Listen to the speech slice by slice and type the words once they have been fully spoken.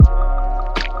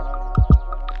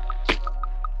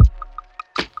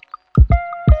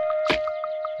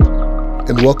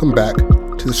and welcome back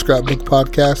to the Scrapbook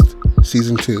Podcast,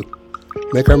 Season 2.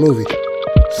 Make our movie.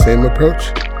 Same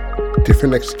approach,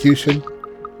 different execution.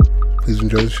 Please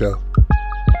enjoy the show.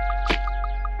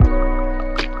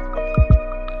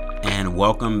 And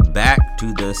welcome back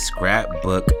to the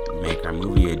Scrapbook Make Our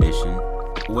Movie edition.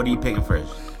 What are you picking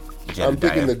first? I'm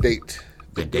picking the date.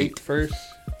 The date first.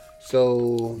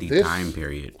 So the time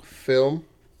period. Film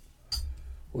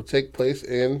will take place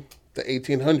in the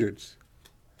 1800s.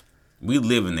 We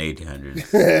live in the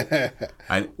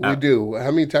 1800s. We do. How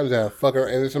many times have I fuck around?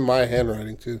 And it's in my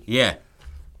handwriting, too. Yeah.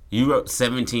 You wrote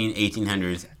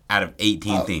 1800s out of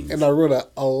 18 things. And I wrote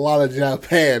a lot of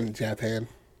Japan.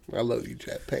 I love you,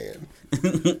 Japan.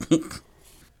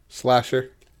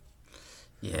 Slasher.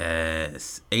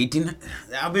 Yes.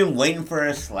 I've been waiting for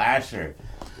a slasher.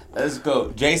 Let's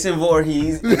go. Jason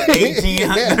Voorhees,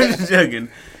 1800s.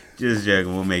 Just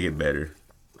joking. We'll make it better.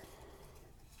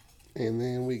 And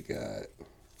then we got...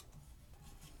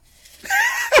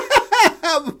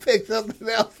 I'm going to pick something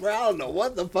else, bro. I don't know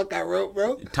what the fuck I wrote,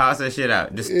 bro. Toss that shit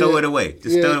out. Just throw it away.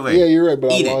 Throw it away. Yeah, you're right,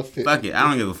 but Eat I lost it. Fuck it. I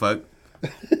don't give a fuck.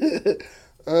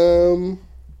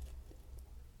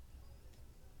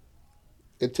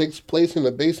 It takes place in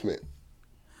a basement.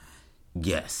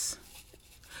 Yes.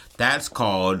 That's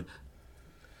called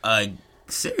a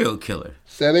serial killer.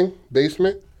 Setting,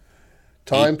 basement.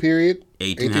 Time period,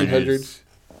 1800s.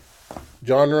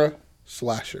 Genre,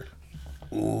 slasher.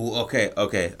 Ooh, okay.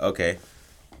 What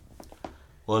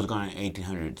was going on in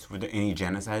 1800s? Were there any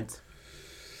genocides?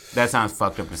 That sounds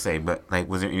fucked up to say, but like,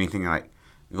 was there anything like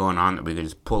going on that we could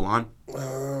just pull on?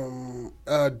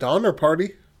 Donner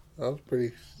Party. That was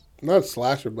pretty, not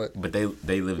slasher, but they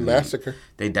lived massacre.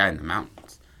 They died in the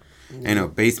mountains. Ain't no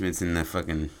basements in the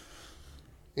fucking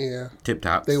tip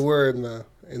tops. They were in the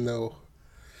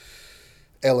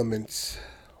elements.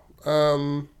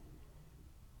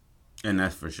 And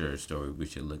that's for sure a story we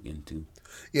should look into.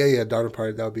 Yeah, Donner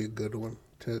Party. That would be a good one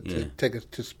to take us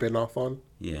to spin off on.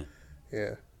 Yeah.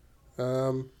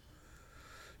 You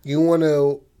want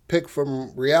to pick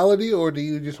from reality, or do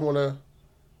you just want to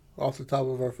off the top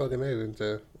of our fucking head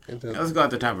into? Let's go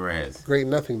off the top of our heads. Great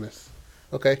nothingness.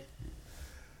 Okay.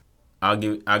 I'll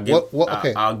give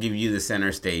you the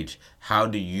center stage. How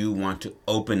do you want to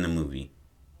open the movie?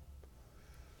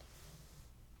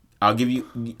 I'll give you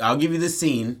the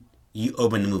scene. You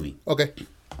open the movie. Okay.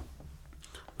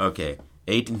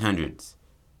 1800s.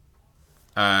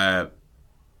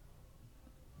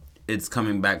 It's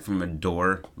coming back from a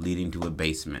door leading to a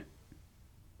basement.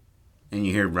 And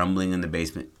you hear rumbling in the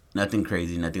basement. Nothing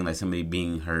crazy, nothing like somebody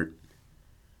being hurt.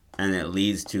 And it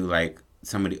leads to like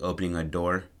somebody opening a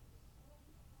door.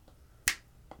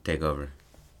 Take over.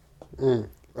 All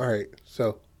right.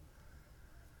 So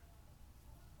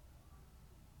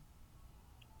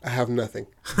I have nothing.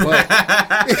 But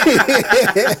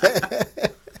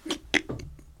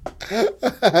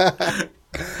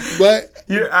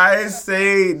your eyes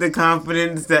say the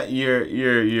confidence that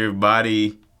your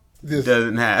body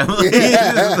doesn't have.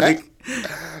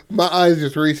 My eyes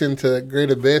just reached into the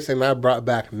great abyss, and I brought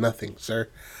back nothing, sir.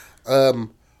 All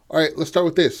right, let's start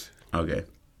with this. Okay.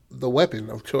 The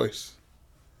weapon of choice.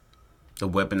 The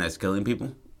weapon that's killing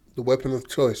people? The weapon of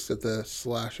choice that the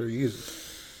slasher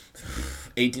uses.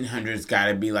 1800s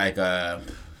gotta be like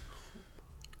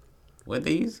what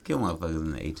they used to kill motherfuckers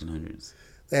in the 1800s?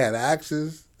 They had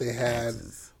axes. They had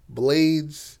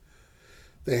blades.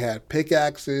 They had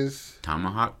pickaxes.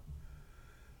 Tomahawk?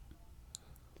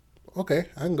 Okay,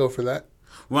 I can go for that.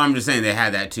 Well, I'm just saying they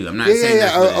had that too. I'm not saying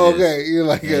that's what it is. Okay, you're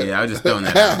like I was just throwing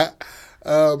that out.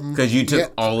 Because you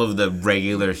took all of the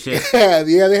regular shit. Yeah,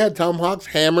 they had tomahawks,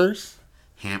 hammers.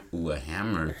 A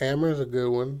hammer. Hammer's a good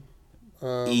one.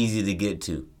 Easy to get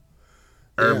to.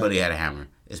 Everybody had a hammer,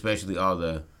 especially all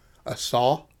the... A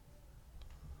saw.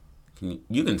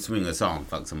 You can swing a saw and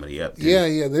fuck somebody up, too.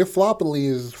 Yeah, they're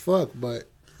floppily as fuck, but...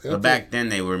 back then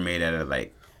they were made out of,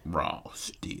 like, raw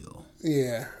steel.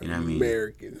 Yeah. You know what I mean?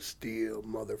 American steel,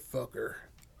 motherfucker.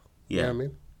 Yeah. You know what I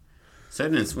mean? So it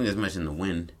didn't swing as much in the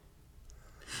wind.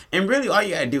 And really, all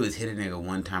you gotta do is hit a nigga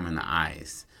one time in the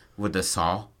eyes with a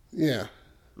saw. Yeah.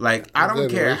 Like, I don't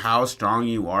care how strong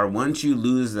you are. Once you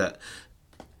lose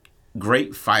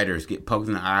great fighters get poked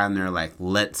in the eye and they're like,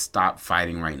 let's stop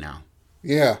fighting right now.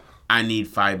 Yeah. I need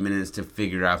 5 minutes to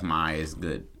figure out if my eye is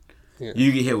good. Yeah.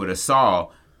 You get hit with a saw.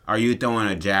 Are you throwing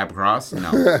a jab cross?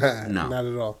 No. No. Not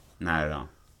at all. Not at all.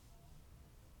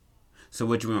 So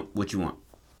what you want?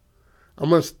 I'm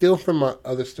going to steal from my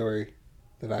other story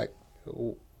that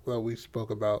we spoke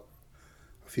about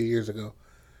a few years ago.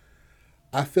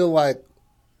 I feel like...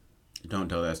 Don't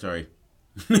tell that story.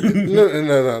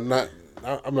 No, not.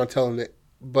 I'm not telling it.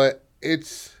 But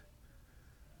it's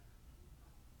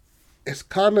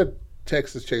kind of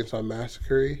Texas Chainsaw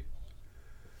Massacre.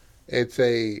 It's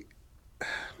a...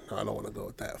 No, I don't want to go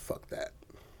with that. Fuck that.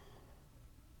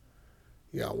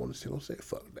 Yeah, I want to say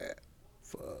fuck that.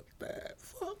 Fuck that.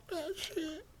 Fuck that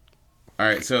shit. All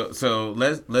right, so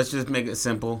let's just make it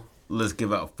simple. Let's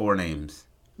give out 4 names.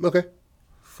 Okay.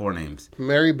 4 names.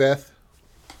 Mary Beth.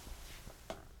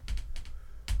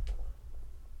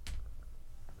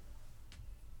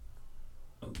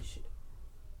 Oh shit.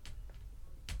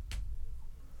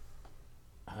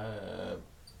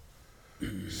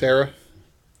 Sarah.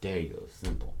 There you go.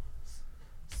 Simple.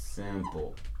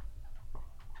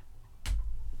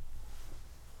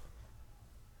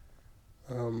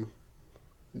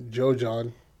 Joe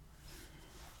John.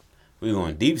 We're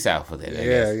going deep south with it, I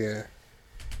Yeah, guess. yeah.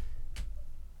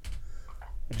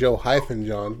 Joe hyphen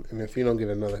John, and if you don't get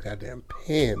another goddamn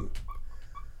pen.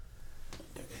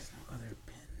 There is no other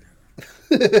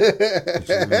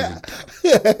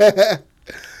pen.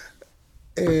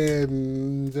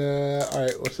 And all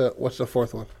right, what's the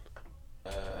 4th one?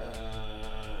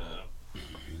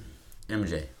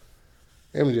 MJ.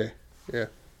 MJ. Yeah.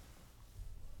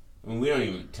 And we don't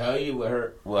even tell you what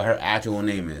her actual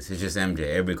name is. It's just MJ.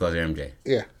 Everybody calls her MJ.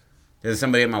 Yeah. There's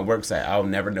somebody at my work site. I'll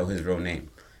never know his real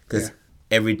name because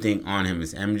everything on him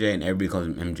is MJ, and everybody calls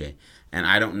him MJ. And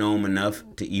I don't know him enough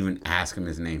to even ask him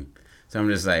his name. So I'm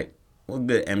just like, "What's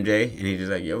good, MJ?" And he's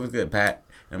just like, "Yo, what's good, Pat?"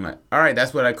 And I'm like, "All right,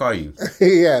 that's what I call you."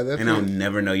 Yeah, that's and I'll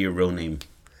never know your real name.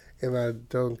 And I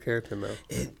don't care to know.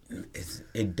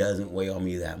 It doesn't weigh on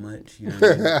me that much, you know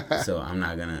what I mean? So I'm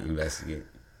not gonna investigate.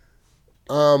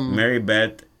 Mary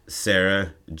Beth,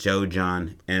 Sarah, Joe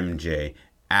John, MJ,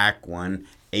 Act 1,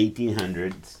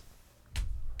 1800s.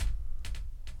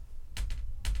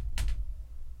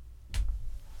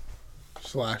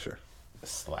 Slasher.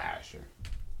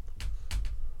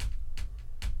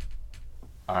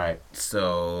 All right,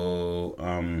 so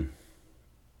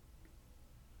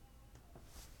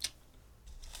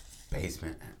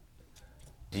basement.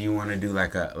 Do you want to do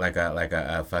like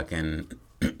a fucking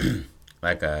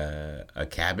like a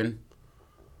cabin,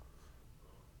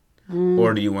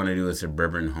 or do you want to do a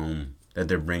suburban home that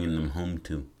they're bringing them home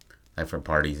to, like for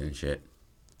parties and shit?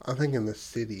 I think in the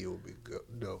city it would be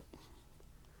dope.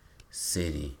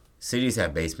 Cities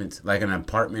have basements, like an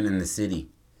apartment in the city.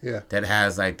 Yeah. That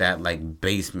has like that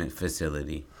basement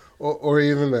facility. Or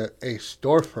even a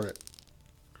storefront.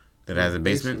 That has a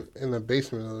basement? In the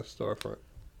basement of the storefront.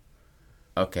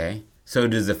 Okay. So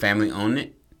does the family own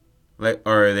it? Like,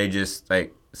 or are they just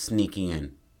like sneaking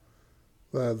in?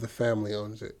 The family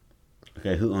owns it.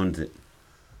 Okay, who owns it?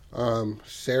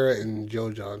 Sarah and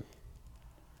Joe John.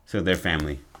 So they're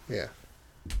family. Yeah.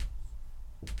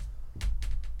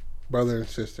 Brother and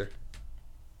sister.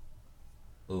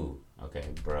 Ooh, okay,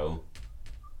 bro.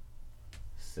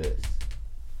 Sis.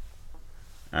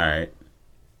 Alright.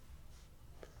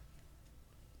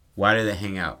 Why do they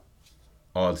hang out?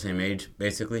 All the same age,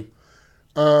 basically?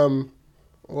 Well,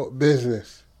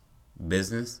 business.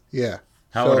 Business? Yeah.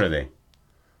 How old are they?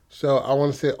 So I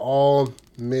want to say all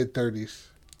mid-30s.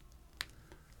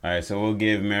 Alright, so we'll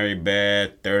give Mary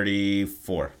Beth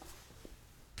 34.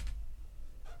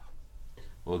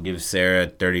 We'll give Sarah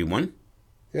 31.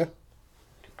 Yeah.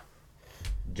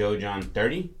 Joe John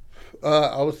 30?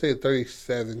 I would say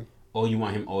 37. Oh, you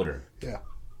want him older? Yeah.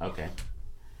 Okay.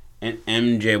 And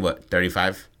MJ, what,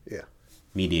 35? Yeah.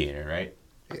 Mediator, right?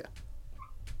 Yeah.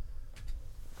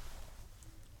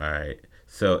 All right.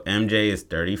 So MJ is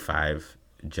 35.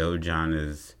 Joe John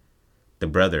is, the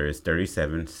brother is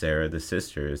 37. Sarah, the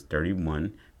sister, is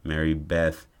 31. Mary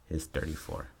Beth is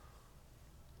 34.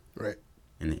 Right.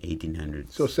 In the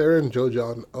 1800s. So Sarah and Joe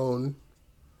John own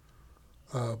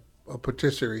a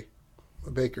patisserie,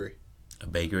 a bakery. A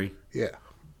bakery? Yeah.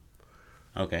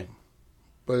 Okay.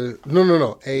 But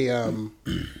no.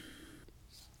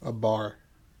 A bar.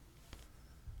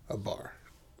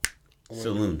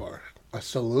 Saloon. A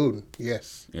saloon,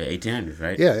 yes. Yeah, 1800s,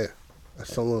 right? Yeah. A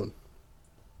saloon.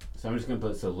 So I'm just going to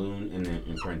put saloon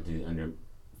in parentheses under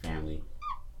family.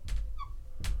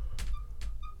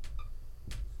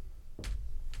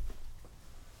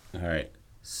 All right.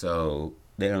 So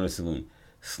they own a saloon.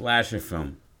 Slasher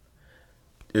film.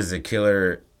 Is the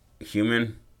killer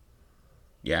human?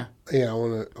 Yeah? Yeah, I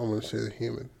wanna say the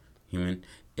human. Human.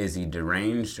 Is he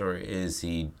deranged or is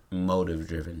he motive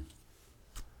driven?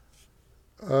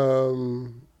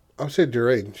 I would say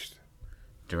deranged.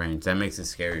 Deranged. That makes it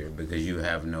scarier because you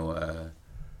have no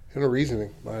No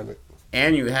reasoning behind it.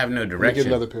 and you have no Let me direction. get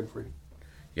another pen for you.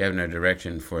 You have no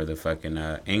direction for the fucking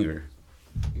anger.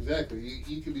 Exactly.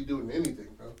 You could be doing anything,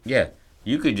 bro. Yeah.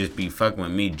 You could just be fucking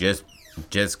with me just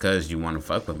because you want to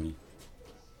fuck with me.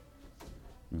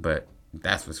 But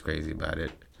that's what's crazy about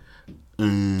it. All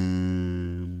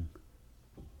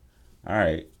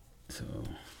right. So,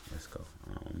 let's go.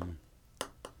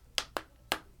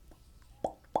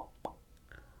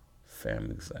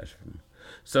 Family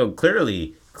 / So,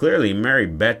 clearly, Mary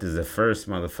Beth is the first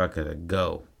motherfucker to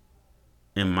go.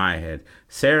 In my head.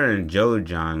 Sarah and Joe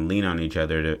John lean on each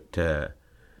other to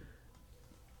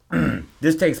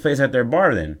this takes place at their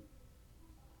bar then.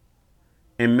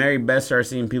 And Mary Beth starts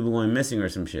seeing people going missing or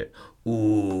some shit.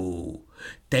 Ooh.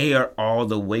 They are all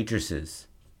the waitresses.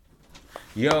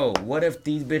 Yo, what if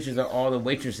these bitches are all the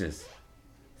waitresses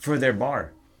for their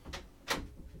bar?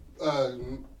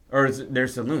 Or is it their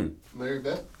saloon? Mary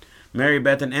Beth? Mary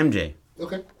Beth and MJ.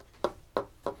 Okay.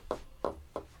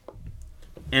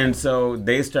 And so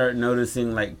they start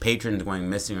noticing like patrons going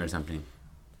missing or something.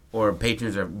 Or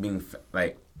patrons are being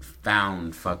like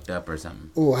found fucked up or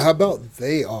something. Oh, how about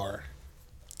they are?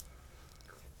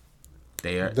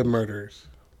 They are the murderers.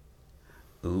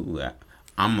 Ooh,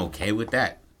 I'm okay with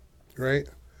that. Right?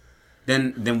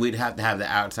 Then we'd have to have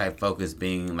the outside focus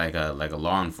being like a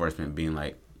law enforcement being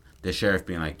like the sheriff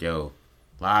being like, yo,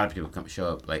 a lot of people show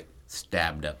up like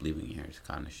stabbed up leaving here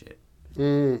kind of shit.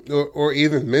 Or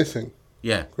even missing.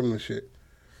 Yeah. From the shit.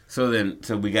 So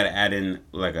we got to add in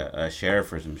like a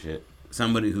sheriff or some shit.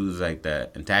 Somebody who's like the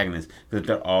antagonist. Because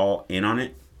they're all in on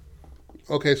it.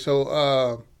 Okay,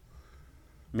 so...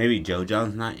 maybe Joe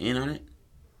John's not in on it.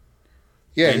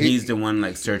 Yeah. And he's the one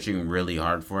like searching really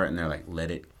hard for it. And they're like,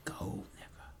 let it go,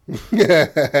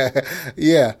 nigga.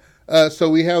 Yeah. So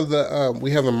we have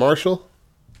the marshal.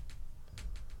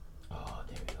 Oh,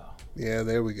 there we go. Yeah,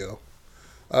 there we go.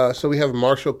 So we have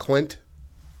Marshal Clint.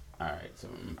 All right, so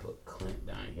I'm going to put Clint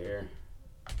down here.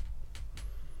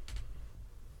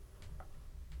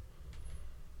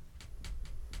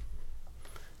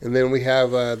 And then we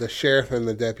have the sheriff and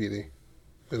the deputy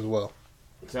as well.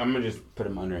 So I'm going to just put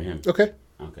him under him. Okay.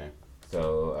 Okay.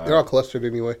 So... they're all clustered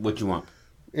anyway. What you want?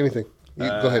 Anything. Go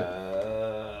ahead.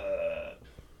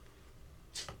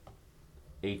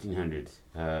 1800s.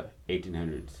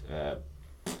 1800s.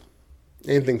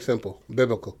 Anything simple.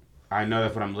 Biblical. I know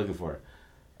that's what I'm looking for.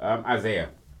 Isaiah.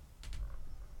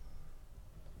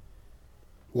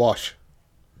 Wash.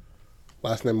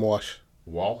 Last name Wash.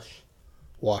 Walsh?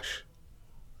 Wash.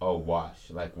 Oh, wash.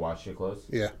 Like wash your clothes?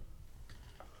 Yeah.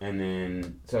 And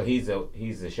then, so he's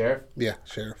the sheriff? Yeah,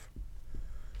 sheriff.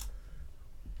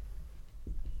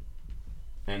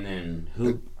 And then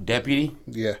who? Deputy?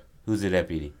 Yeah. Who's the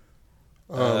deputy?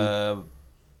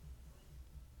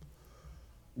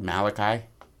 Malachi?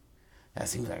 That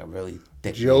seems like a really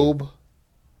thick Job. name.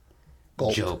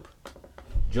 Galt.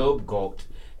 Job Galt.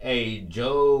 Hey,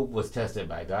 Job was tested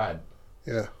by God.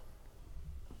 Yeah.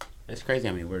 It's crazy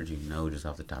how many words you know just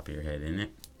off the top of your head, isn't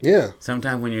it? Yeah.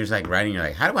 Sometimes when you're just like writing, you're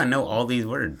like, how do I know all these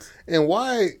words? And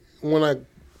why, when I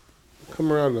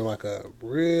come around to like a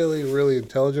really, really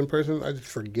intelligent person, I just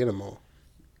forget them all.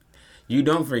 You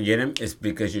don't forget him. It's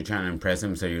because you're trying to impress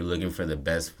him, so you're looking for the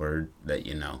best word that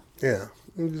you know. Yeah.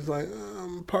 I'm just like,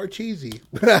 Parcheesi.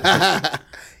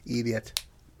 Idiot.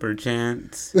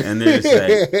 Perchance. And they're just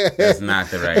like, that's not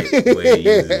the right way to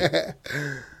use it.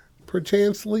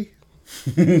 Perchancely.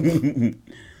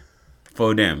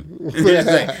 For them.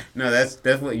 Like, no,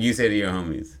 that's what you say to your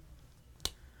homies.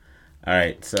 All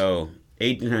right, so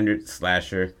 1800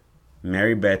 slasher,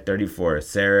 Mary Beth 34,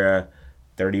 Sarah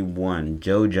 31,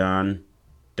 Joe John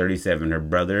 37, her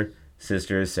brother,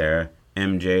 sister is Sarah,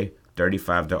 MJ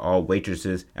 35. They're all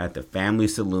waitresses at the family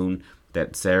saloon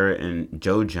that Sarah and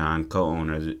Joe John,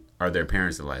 co-owners, are their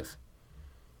parents alive.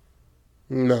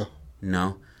 No.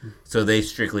 So they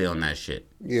strictly own that shit.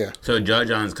 Yeah. So Joe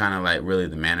John's kind of like really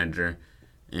the manager,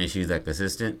 and she's like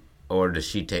assistant, or does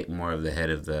she take more of the head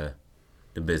of the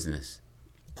business?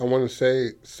 I want to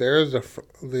say Sarah's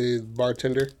the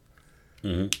bartender.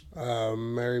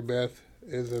 Mm-hmm. Mary Beth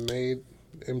is a maid.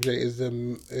 MJ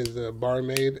is a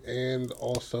barmaid, and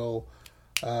also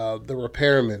the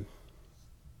repairman.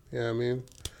 You know what I mean?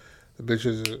 The bitch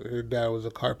her dad was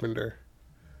a carpenter.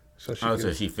 So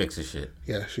she fixes shit.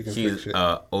 Yeah, she can fix shit.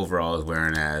 Overalls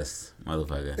wearing ass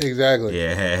motherfucker. Exactly.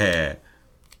 Yeah.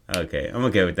 Okay, I'm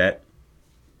okay with that.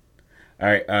 All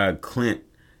right, Clint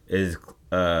is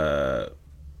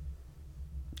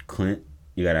Clint.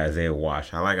 You got Isaiah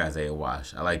Wash. I like Isaiah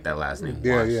Wash. I like that last name.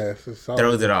 Yeah, Wash. yeah.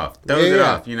 Throws it off. Throws it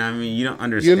off. You know what I mean? You don't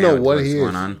understand what's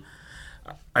going on.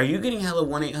 Are you getting hella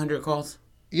 1-800 calls?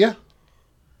 Yeah.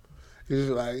 He's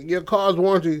like, your car's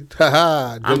warranty.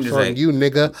 Haha. I'm just like, you,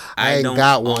 nigga. I ain't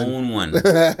got one. Own one.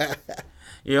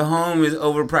 Your home is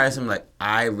overpriced. I'm like,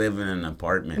 I live in an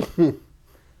apartment.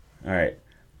 All right.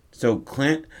 So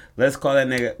Clint, let's call that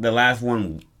nigga the last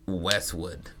one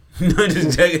Westwood. No,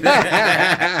 just joking.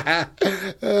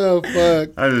 Oh fuck.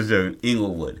 I'm just joking.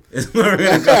 Inglewood is what we're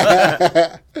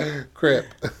gonna call Crip.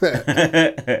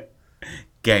 it.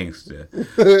 Gangster.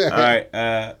 All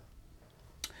right.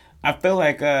 I feel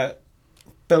like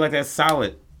that's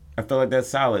solid. Come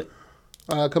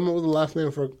up with a last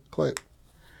name for Clint.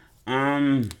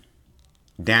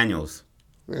 Daniels.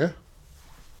 Yeah.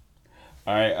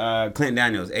 All right. Clint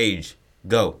Daniels. Age.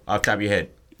 Go off top of your head.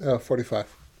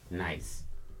 45. Nice.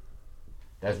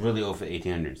 That's really old for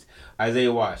 1800s.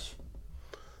 Isaiah Wash.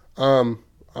 I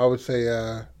would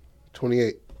say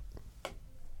 28.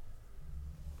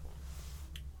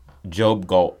 Job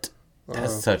Galt.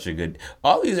 That's such a good.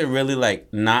 All these are really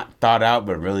like not thought out,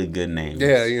 but really good names.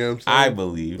 Yeah, you know what I'm saying. I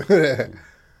believe.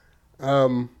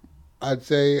 I'd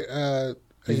say a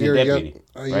He's year a deputy,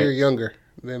 year younger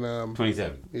than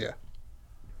 27. Yeah,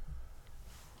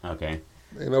 Okay.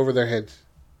 and over their heads.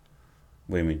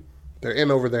 What do you mean? They're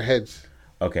in over their heads.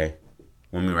 Okay.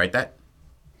 Want me to write that?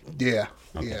 Yeah,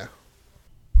 Okay. yeah.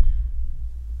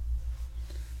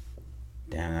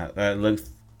 Damn, that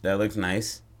looks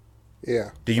nice.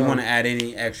 Yeah. Do you want to add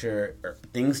any extra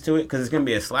things to it? Because it's gonna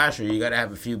be a slasher. You got to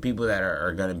have a few people that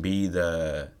are gonna be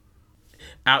the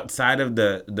outside of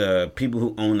the people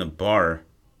who own the bar.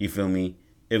 You feel me?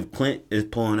 If Clint is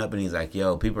pulling up and he's like,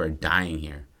 "Yo, people are dying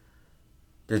here,"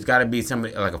 there's got to be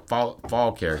somebody like a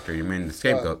fall character. You mean the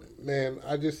scapegoat? Man,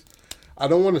 I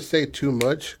don't want to say too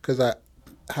much because I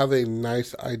have a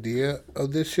nice idea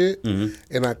of this shit,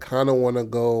 and I kind of want to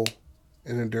go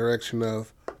in a direction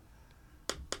of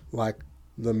like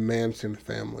the Manson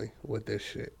family with this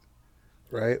shit,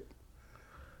 right?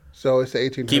 So it's the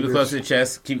 1800s. Keep it close to the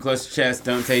chest.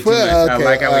 Don't say too much. Okay, I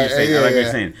like what you're saying. yeah, I like what yeah.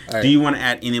 you're saying. Right. Do you want to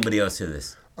add anybody else to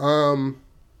this? Because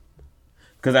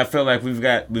I feel like we've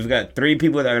got 3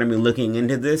 people that are going to be looking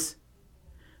into this.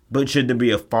 But should there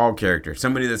be a fall character,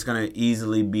 somebody that's going to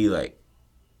easily be like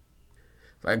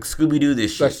Scooby Doo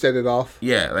this shit? Let's set it off.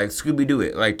 Yeah, like Scooby Doo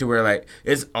it, like to where like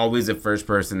it's always the first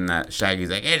person that Shaggy's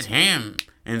like, it's him,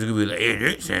 and Scooby's like,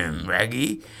 it's him,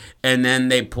 Raggy, and then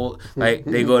they pull they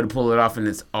go to pull it off, and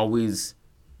it's always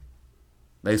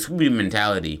like Scooby Doo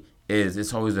mentality is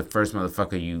it's always the first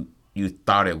motherfucker you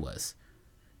thought it was,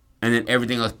 and then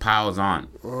everything else piles on.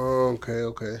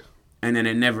 Okay. And then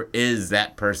it never is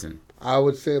that person. I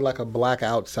would say like a black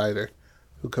outsider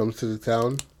who comes to the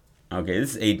town. Okay,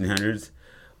 this is 1800s.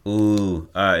 Ooh,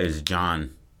 it's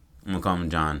John. I'm gonna call him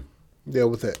John. Yeah,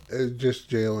 with it. It's just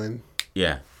Jalen.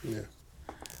 Yeah. Yeah.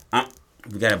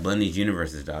 We gotta blend these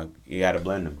universes, dog. You gotta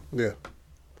blend them. Yeah.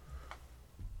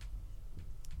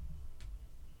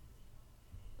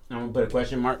 I'm gonna put a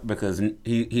question mark because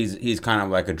he's kind of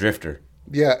like a drifter.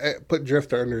 Yeah, put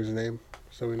Drifter under his name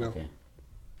so we know. Okay.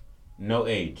 No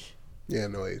age. Yeah,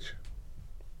 no age.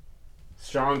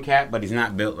 Strong cat, but he's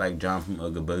not built like John from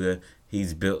Ooga Booga.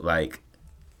 He's built like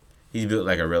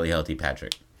a really healthy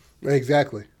Patrick.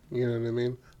 Exactly. You know what I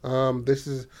mean? This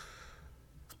is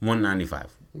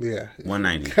 195. Yeah.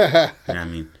 190. You know what I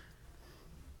mean?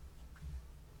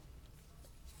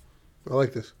 I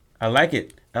like this. I like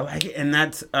it, and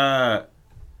that's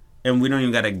and we don't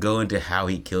even gotta go into how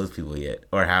he kills people yet,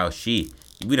 or how she.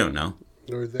 We don't know.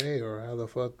 Or they, or how the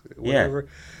fuck, whatever.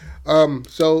 Yeah.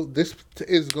 So this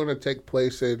is going to take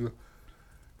place in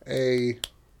a.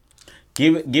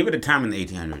 Give it a time in the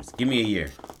 1800s. Give me a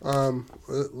year.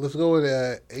 Let's go with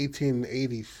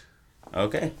 1880s.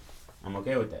 Okay, I'm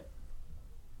okay with that.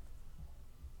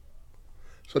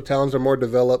 So towns are more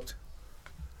developed.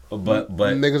 But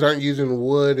niggas aren't using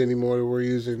wood anymore. We're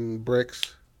using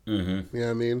bricks. Mm-hmm. You know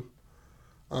what I mean?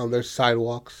 There's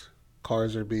sidewalks.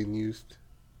 Cars are being used.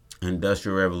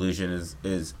 Industrial Revolution is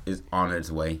on its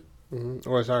way. Mm-hmm.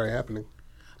 Or it's already happening.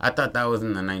 I thought that was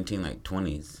in the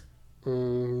 20s.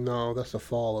 No, that's the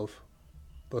fall of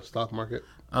the stock market.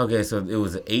 Okay, so it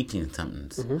was the 18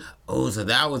 somethings. Mm-hmm. Oh, so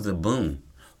that was the boom.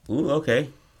 Ooh,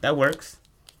 okay, that works.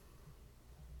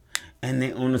 And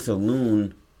they own a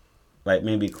saloon, like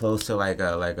maybe close to like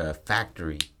a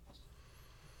factory.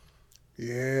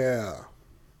 Yeah.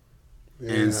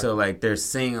 And so like they're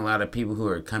seeing a lot of people who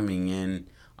are coming in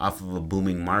off of a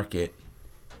booming market,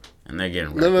 and they're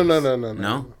getting reckless.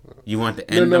 No. You want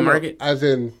the end of the market? As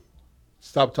in,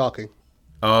 stop talking.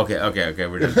 Oh, okay.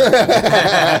 We're just all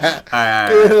right.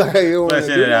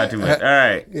 Fleshing it out too much. All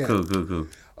right, yeah. Cool.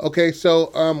 Okay,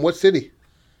 so what city?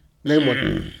 Name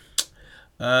one.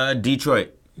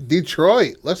 Detroit.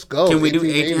 Detroit. Let's go. Can we do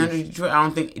 1800 Detroit? I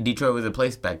don't think Detroit was a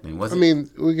place back then, was it? I mean,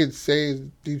 we could say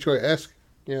Detroit-esque.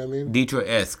 You know what I mean?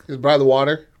 Detroit-esque. It's by the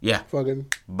water. Yeah. Fucking.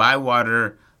 By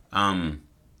water,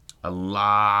 a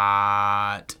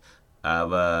lot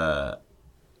of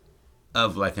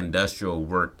like industrial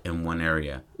work in one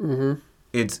area. Mm-hmm.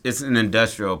 It's an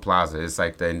industrial plaza. It's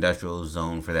like the industrial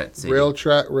zone for that city.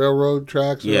 Railroad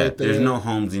tracks. Yeah, right there. there's no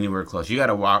homes anywhere close. You got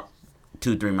to walk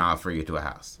 2-3 miles for you to get to a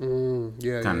house.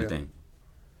 Kind of thing.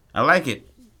 I like it.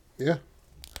 Yeah.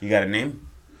 You got a name?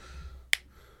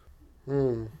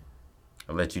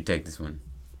 I'll let you take this one.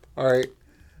 All right.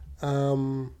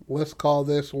 Let's call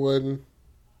this one.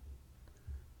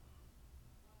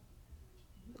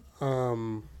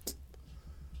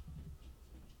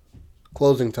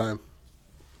 Closing time.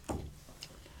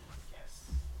 Yes.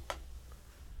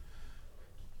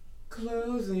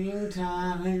 Closing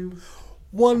time.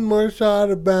 One more shot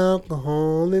of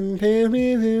alcohol and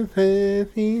pain.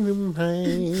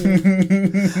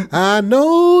 I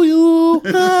know you.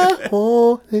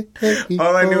 All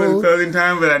I knew was closing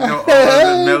time, but I know all of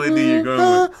the melody you're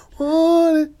going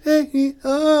with.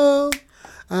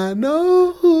 I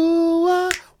know who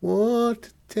I want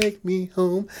to take me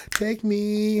home. Take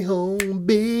me home,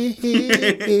 bitch.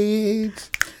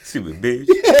 Stupid bitch.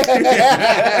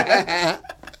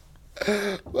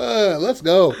 Let's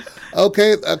go.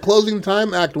 Okay, closing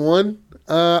time, Act 1.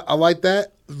 I like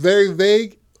that. Very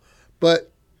vague,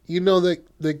 but you know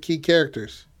the key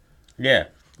characters. Yeah.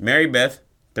 Mary Beth,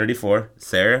 34.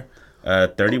 Sarah,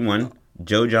 31.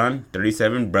 Joe John,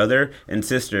 37. Brother and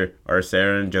sister are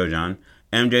Sarah and Joe John.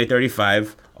 MJ,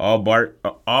 35. All work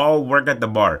at the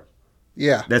bar.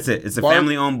 Yeah. That's it. It's a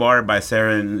family-owned bar by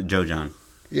Sarah and Joe John.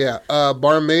 Yeah.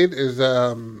 Barmaid is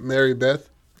Mary Beth.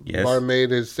 Yes.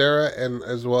 Barmaid is Sarah, and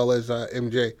as well as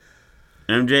MJ.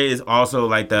 MJ is also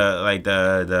like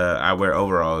the I wear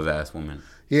overalls ass woman.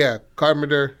 Yeah,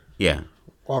 carpenter. Yeah.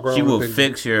 Walk around. She will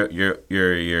fix your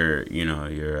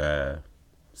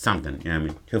something. You know what I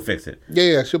mean? He'll fix it.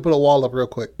 Yeah. She'll put a wall up real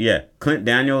quick. Yeah. Clint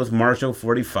Daniels, Marshal,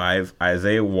 45.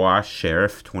 Isaiah Wash,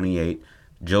 Sheriff, 28.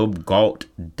 Job Galt,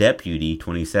 Deputy,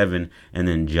 27. And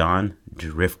then John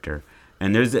Drifter.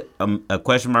 And there's a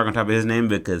question mark on top of his name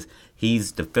because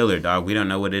he's the filler, dog. We don't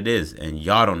know what it is. And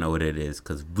y'all don't know what it is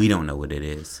because we don't know what it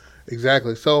is.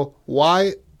 Exactly. So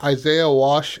why Isaiah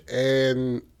Wash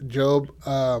and Job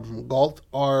Galt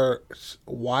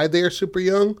why they're super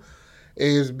young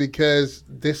is because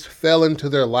this fell into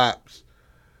their laps.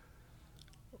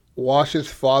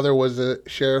 Wash's father was a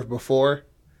sheriff before,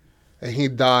 and he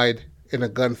died in a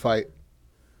gunfight,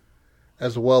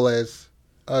 as well as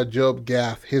Job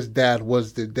Gaff. His dad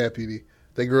was the deputy.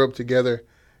 They grew up together,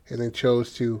 and they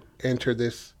chose to enter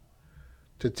this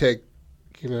to take,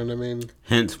 you know what I mean?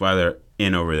 Hence why they're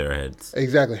in over their heads.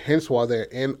 Exactly. Hence why they're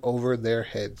in over their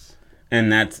heads. And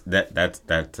that's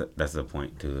the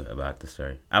point too about the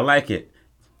story. I like it.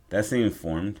 That seems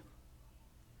formed.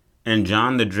 And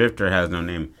John the Drifter has no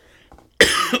name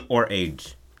or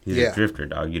age. He's a drifter,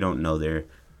 dog. You don't know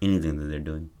anything that they're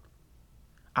doing.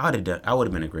 I would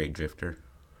have been a great drifter.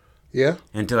 Yeah.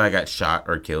 Until I got shot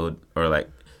or killed or like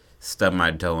stubbed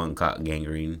my toe and caught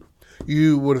gangrene.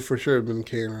 You would have for sure been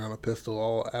carrying around a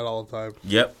pistol at all times.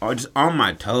 Yep. Or just on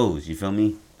my toes. You feel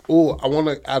me? Oh, I want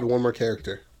to add one more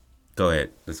character. Go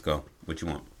ahead. Let's go. What you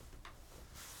want?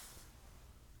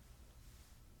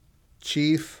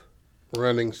 Chief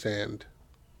Running Sand.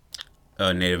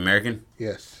 Native American?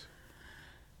 Yes.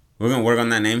 We're going to work on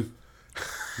that name.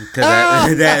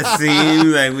 Because that seems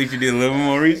like we should do a little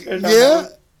more research. Yeah.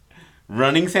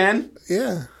 Running Sand?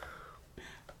 Yeah.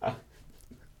 All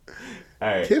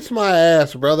right. Kiss my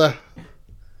ass, brother.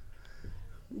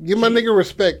 Give my nigga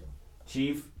respect.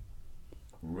 Chief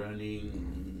Running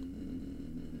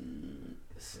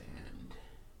Sand.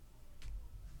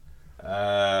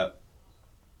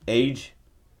 Age?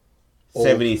 Old.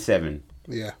 77.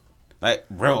 Yeah. Like,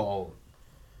 real old.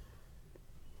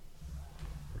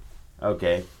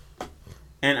 Okay.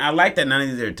 And I like that none of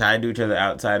these are tied to each other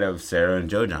outside of Sarah and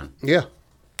Joe John. Yeah.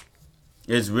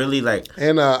 It's really like...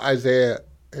 And Isaiah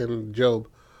and Job.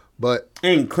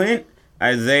 And Clint,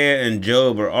 Isaiah, and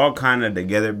Job are all kind of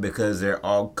together because they're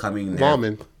all coming there.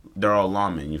 Lawmen. They're all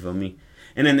lawmen, you feel me?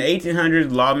 And in the 1800s,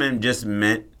 lawmen just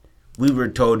meant we were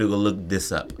told to go look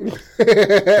this up.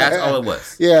 That's all it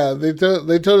was. Yeah, they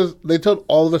told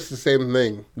all of us the same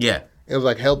thing. Yeah. It was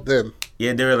like, help them.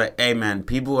 Yeah, they were like, hey, man,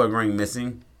 people are going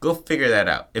missing. Go figure that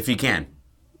out if you can.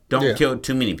 Don't kill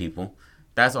too many people.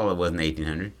 That's all it was in the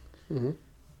 1800s.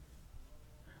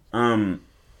 Mm-hmm.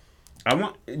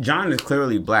 John is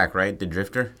clearly black, right? The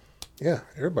drifter? Yeah,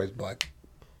 everybody's black.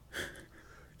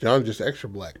 John's just extra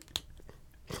black.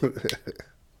 It's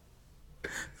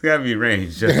gotta be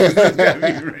range. It's gotta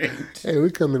be range. Hey,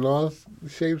 we come in all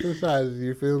shapes and sizes,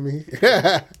 you feel me?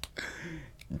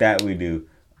 That we do.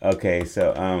 Okay,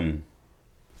 so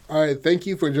All right, thank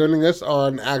you for joining us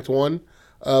on Act 1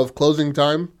 of Closing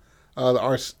Time,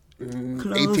 our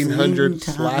 1800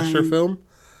 slasher film.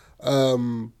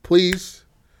 Please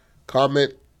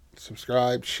comment,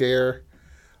 subscribe, share,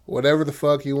 whatever the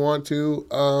fuck you want to.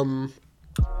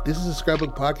 This is a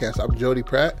Scrapbook Podcast. I'm Jody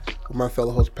Pratt with my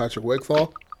fellow host Patrick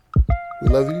Wigfall. We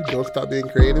love you. Don't stop being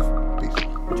creative. Peace.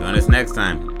 Join us next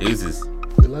time. Deuces.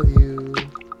 We love you.